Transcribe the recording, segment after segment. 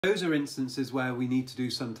Those are instances where we need to do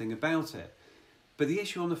something about it. But the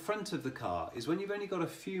issue on the front of the car is when you've only got a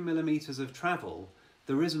few millimetres of travel,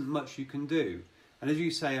 there isn't much you can do. And as you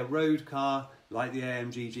say, a road car like the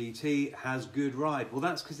AMG GT has good ride. Well,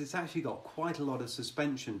 that's because it's actually got quite a lot of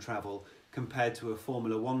suspension travel compared to a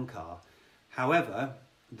Formula One car. However,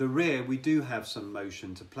 the rear, we do have some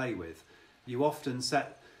motion to play with. You often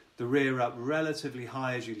set the rear up relatively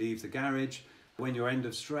high as you leave the garage. When you're end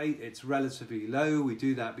of straight, it's relatively low. We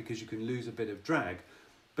do that because you can lose a bit of drag.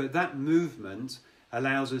 But that movement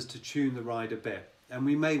allows us to tune the ride a bit. And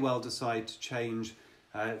we may well decide to change,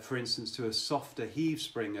 for instance, to a softer heave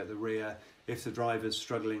spring at the rear if the driver's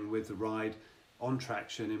struggling with the ride on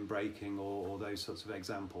traction, in braking, or those sorts of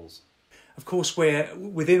examples. Of course, we're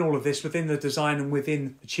within all of this, within the design and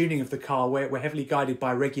within the tuning of the car, we're heavily guided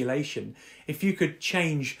by regulation. If you could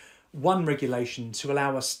change one regulation to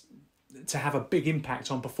allow us to have a big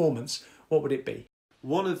impact on performance, what would it be?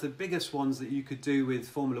 One of the biggest ones that you could do with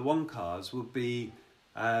Formula One cars would be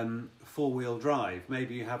four-wheel drive.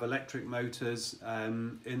 Maybe you have electric motors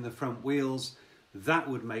in the front wheels. That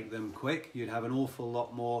would make them quick. You'd have an awful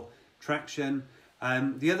lot more traction.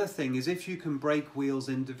 The other thing is if you can brake wheels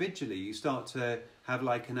individually, you start to have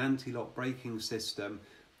like an anti-lock braking system.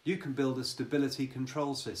 You can build a stability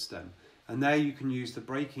control system, and there you can use the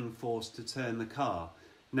braking force to turn the car.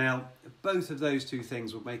 Now, both of those two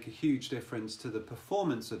things will make a huge difference to the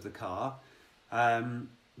performance of the car.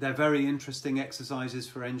 They're very interesting exercises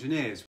for engineers.